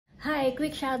Hi!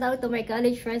 Quick shoutout to my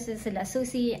college friends na sila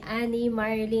Susie, Annie,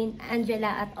 Marilyn,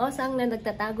 Angela, at Osang na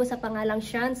nagtatago sa pangalang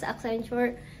Sean sa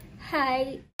Accenture.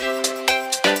 Hi!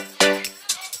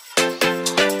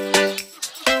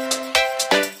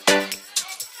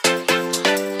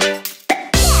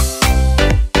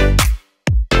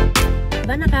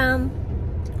 Banakam!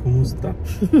 Kumusta?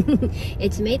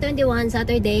 It's May 21,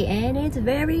 Saturday, and it's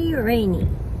very rainy.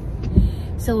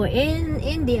 So in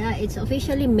India, it's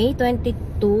officially May 22,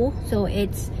 so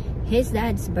it's his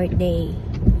dad's birthday.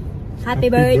 Happy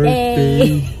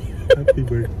birthday! Happy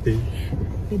birthday!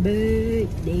 Happy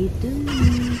birthday to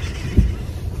you!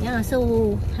 Yeah,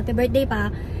 so happy birthday pa.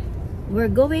 We're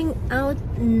going out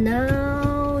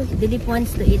now. Dilip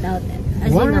wants to eat out.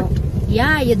 As What? you know.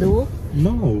 Yeah, you do?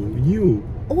 No, you.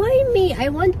 Why me?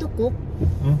 I want to cook.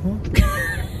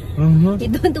 You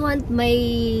don't want my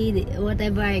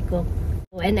whatever I cook.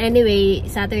 And anyway,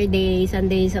 Saturday,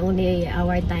 Sunday is only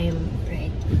our time,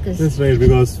 right? That's right,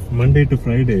 because Monday to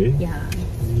Friday, yeah,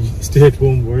 we stay at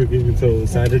home working, so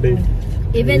Saturday,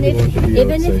 even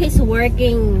if he's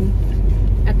working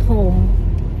at home,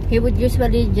 he would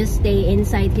usually just stay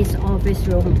inside his office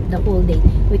room the whole day.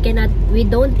 We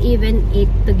don't even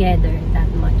eat together that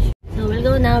much. So we'll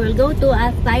go now. We'll go to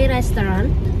a Thai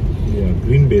restaurant. Yeah,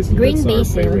 Green Basil. Green That's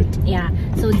Basil. our favorite. Yeah.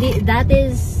 So that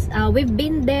is we've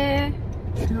been there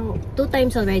 2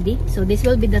 times already. So this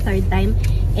will be the 3rd time,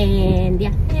 and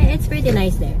yeah, it's pretty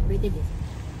nice there. Pretty decent.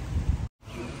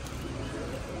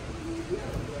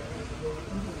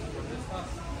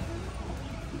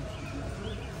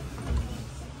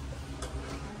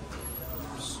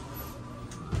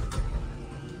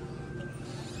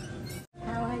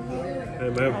 How are you? Hey,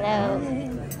 ma'am. Hello.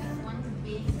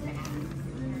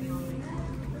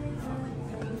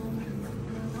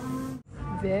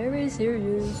 Very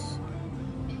serious.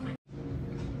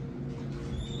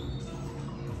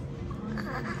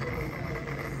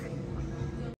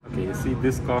 Okay, you see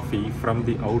this coffee from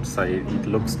the outside, it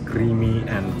looks creamy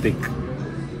and thick.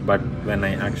 But when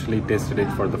I actually tasted it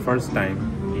for the first time,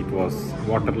 it was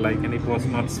water-like and it was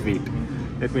not sweet.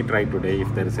 Let me try today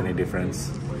if there is any difference.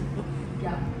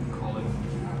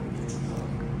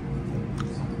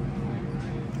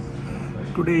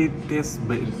 Today it tastes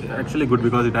actually good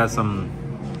because it has some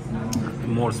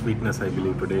more sweetness, I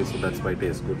believe, today, so that's why it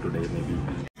tastes good today, maybe.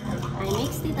 I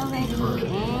mixed it already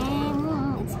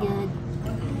and it's good.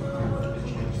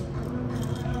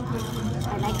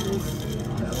 I like this.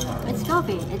 It's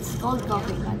coffee. It's cold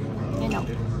coffee, but you know.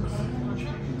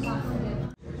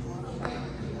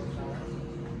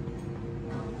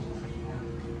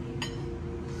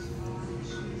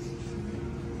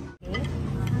 Okay.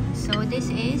 So this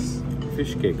is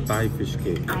Fish cake, Thai fish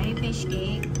cake. Thai fish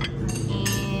cake,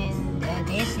 and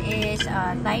this is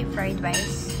Thai fried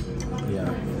rice.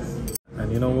 Yeah.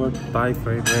 And you know what? Thai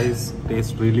fried rice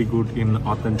tastes really good in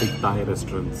authentic Thai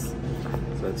restaurants.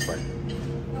 So that's fine.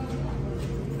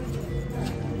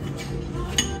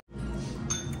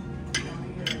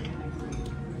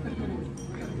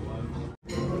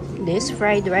 This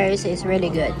fried rice is really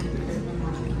good.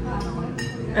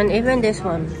 And even this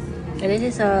one. This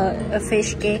is a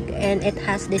fish cake, and it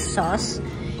has this sauce.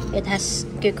 It has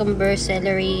cucumber,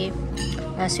 celery,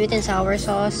 sweet and sour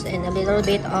sauce, and a little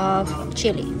bit of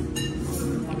chili.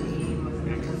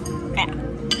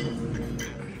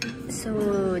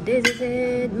 So this is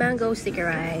it. Mango sticky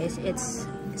rice. It's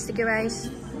sticky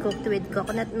rice cooked with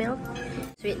coconut milk,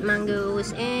 sweet mangoes,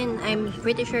 and I'm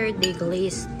pretty sure they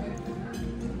glazed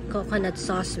coconut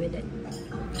sauce with it.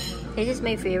 This is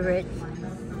my favorite.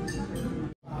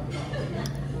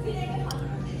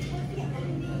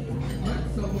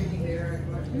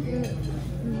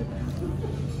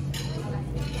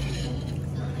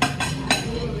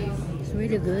 It's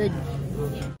really good.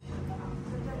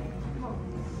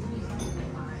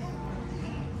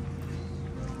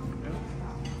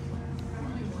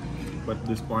 But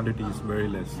this quantity is very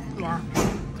less. Yeah.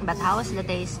 But how is the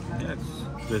taste? Yeah,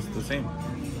 it's just the same.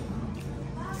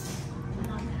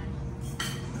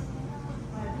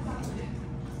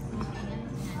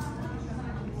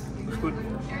 It's good.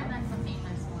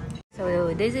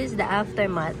 So this is the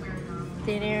aftermath.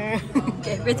 Dinner.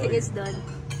 Everything is done.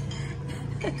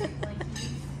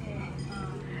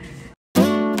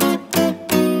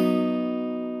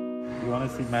 You want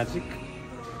to see magic?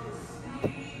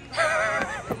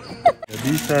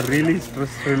 These are really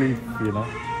stress relief, you know.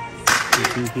 You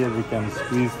see here, we can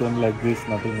squeeze them like this,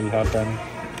 nothing will happen.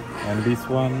 And this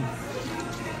one,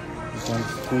 you can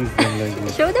squeeze them like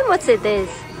this. Show them what it is.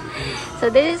 So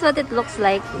this is what it looks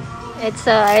like. It's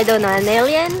I don't know, an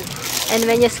alien. And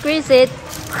when you squeeze it,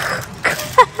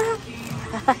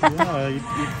 Yeah, it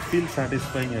feels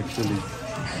satisfying actually.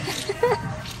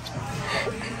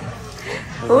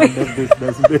 I wonder if this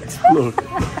doesn't explode.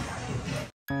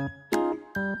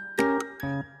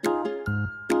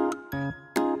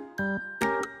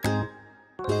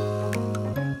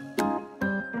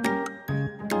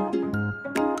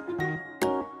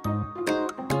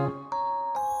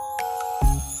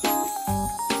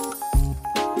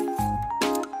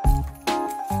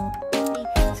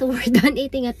 So we're done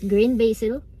eating at Green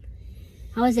Basil.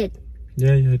 How was it?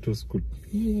 Yeah, it was good.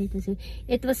 Yeah, it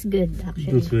was good actually.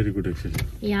 It was very good actually.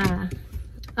 Yeah.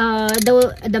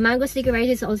 The mango sticky rice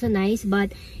is also nice,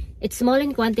 but it's small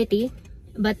in quantity.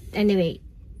 But anyway,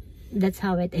 that's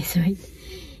how it is, right?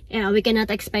 Yeah, we cannot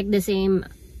expect the same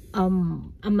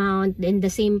amount and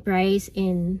the same price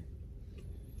in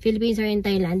Philippines or in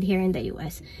Thailand here in the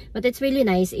US. But it's really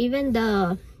nice. Even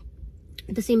the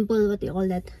simple, what do you call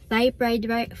that, Thai fried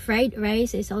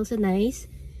rice is also nice.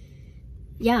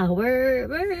 Yeah,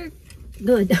 we're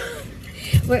good.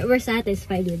 we're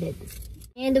satisfied with it.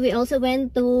 And we also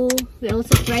tried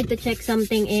to check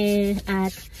something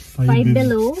at Five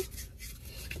Below.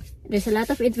 There's a lot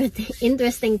of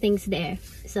interesting things there.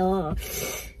 So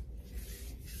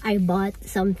I bought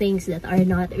some things that are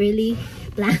not really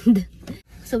planned.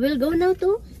 So we'll go now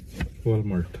to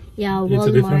Walmart. Yeah, Walmart. It's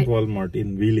a different Walmart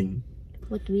in Wheeling.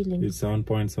 What Wheeling? It's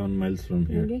 7.7 miles from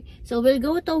here. Okay. So we'll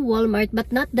go to Walmart,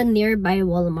 but not the nearby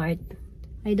Walmart.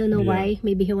 I don't know why.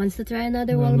 Maybe he wants to try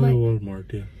another Walmart. Walmart,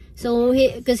 yeah. So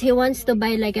because he wants to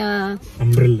buy like a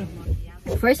umbrella.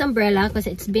 First umbrella, because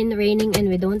it's been raining and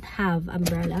we don't have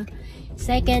umbrella.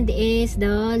 Second is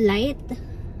the light.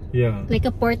 Yeah. Like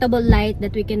a portable light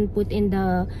that we can put in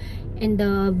the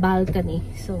balcony.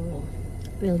 So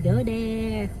we'll go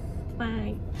there.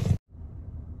 Bye.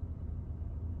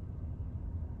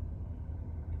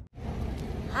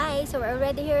 Hi, so we're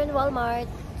already here in Walmart.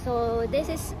 So this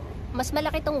is mas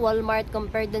malaki tong Walmart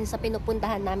compared dun sa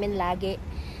pinupuntahan namin lagi.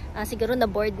 Siguro na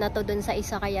bored na to dun sa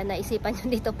isa kaya naisipan nyo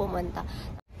dito pumunta.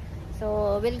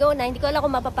 So we'll go na. Hindi ko alam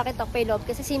kung mapapakita ko pa yung loob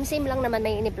kasi same lang naman,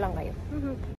 may inip lang kayo.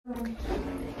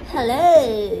 Hello!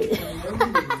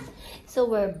 So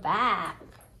we're back.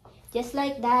 Just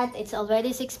like that, it's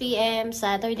already 6 p.m.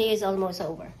 Saturday is almost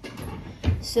over.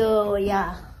 So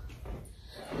yeah.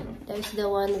 There's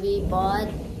the one we bought.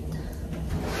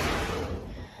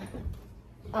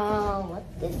 What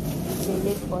did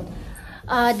Dilip bought?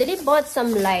 Dilip bought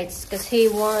some lights because he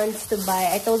wants to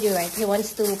buy. I told you, right? He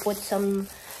wants to put some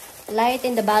light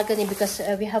in the balcony because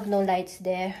we have no lights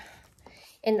there,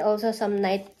 and also some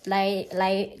night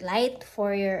light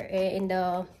for your in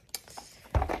the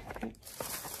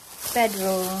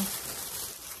bedroom.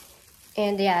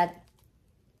 And yeah,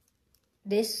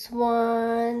 this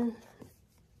one.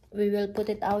 We will put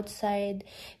it outside.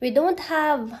 We don't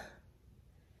have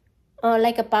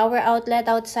like a power outlet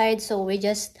outside, so we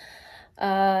just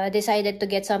decided to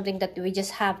get something that we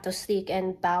just have to stick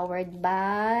and powered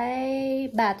by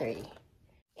battery.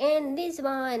 And this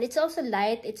one, it's also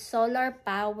light. It's solar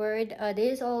powered.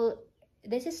 This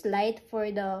is light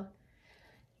for the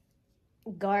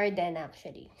garden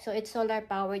actually. So it's solar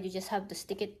powered. You just have to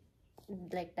stick it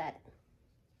like that.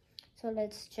 So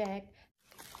let's check.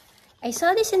 I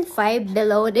saw this in Five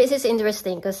Below. This is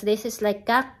interesting because this is like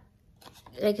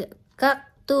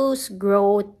cactus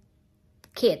growth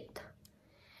kit.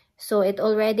 So it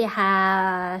already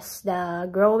has the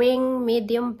growing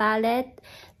medium palette,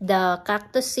 the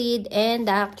cactus seed, and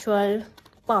the actual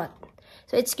pot.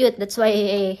 So it's cute. That's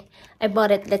why I bought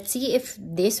it. Let's see if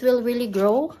this will really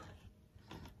grow.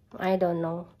 I don't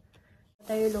know.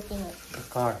 What are you looking at? The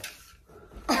car.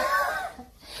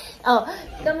 Oh,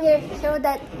 come here. Show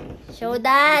that. Show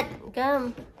that.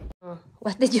 Come.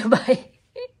 What did you buy?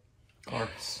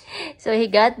 Carts. So he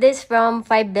got this from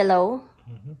Five Below.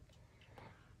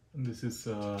 This is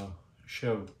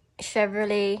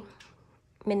Chevrolet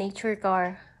miniature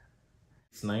car.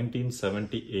 It's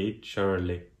 1978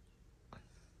 Chevrolet.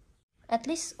 At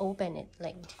least open it.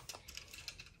 Like.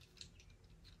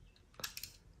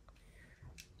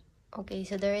 Okay,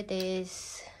 so there it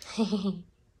is.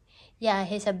 Yeah,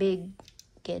 he's a big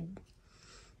kid.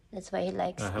 That's why he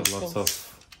likes I have lots of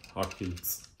Hot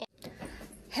Wheels.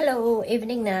 Hello,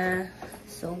 evening na.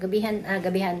 So,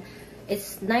 gabihan.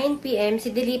 It's 9 p.m. Si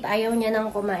Dilip ayaw niya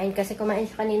nang kumain kasi kumain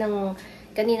siya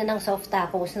kanina ng soft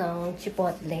tacos ng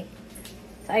Chipotle.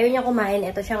 So, ayaw niya kumain.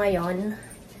 Ito siya ngayon.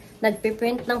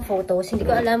 Nagpiprint ng photos. Hindi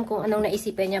ko alam kung anong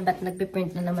naisipin niya, but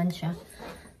nagpiprint na naman siya.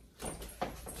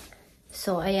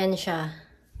 So, ayan siya.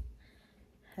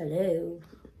 Hello.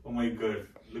 Oh my god,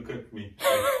 look at me.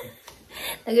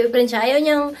 Nag-print siya. Ayaw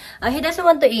niyang, he doesn't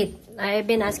want to eat. I've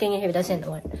been asking him, he doesn't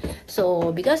want.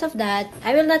 So, because of that,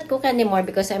 I will not cook anymore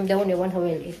because I'm the only one who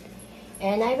will eat.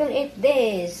 And I will eat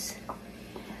this.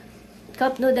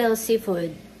 Cup noodle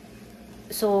seafood.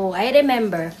 So, I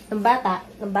remember, nung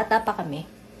bata pa kami,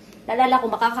 nalala ko,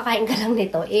 makakakain ka lang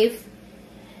nito if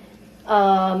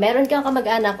meron kang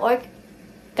kamag-anak or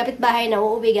kapitbahay na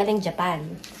uuwi galing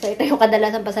Japan. So, ito yung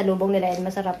kadalasan pasalubong nila and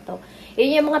masarap to.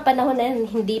 Yun yung mga panahon na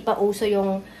hindi pa uso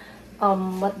yung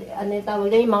ano yung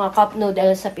tawag yung mga cup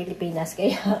noodles sa Pilipinas.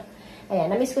 Kaya, ayan,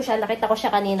 na-miss ko siya. Nakita ko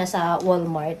siya kanina sa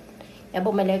Walmart. Kaya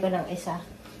bumili ko ng isa.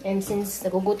 And since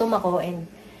nagugutom ako and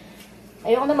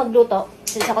ayoko na magluto,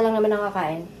 since ako lang naman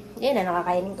nakakain, yun na,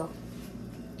 nakakainin ko.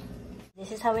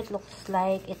 This is how it looks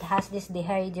like. It has this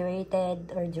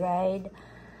dehydrated or dried,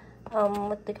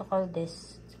 what do you call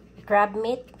this? Crab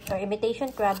meat or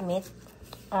imitation crab meat.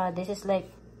 This is like,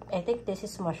 I think this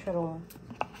is mushroom.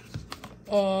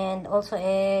 And also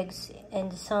eggs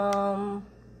and some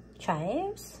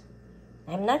chives.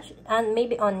 I'm not sure, and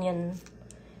maybe onion.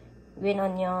 Green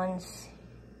onions.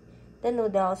 The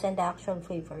noodles and the actual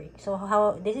flavoring. So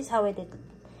this is how it is.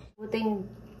 Putting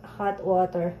hot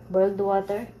water, boiled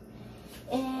water,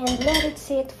 and let it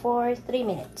sit for 3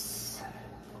 minutes.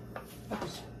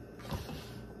 Oops.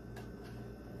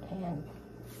 Ayan.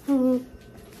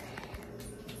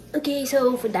 Okay,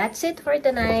 so that's it for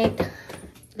tonight.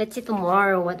 Let's see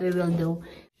tomorrow what we will do.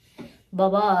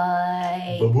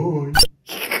 Bye-bye. Bye-bye.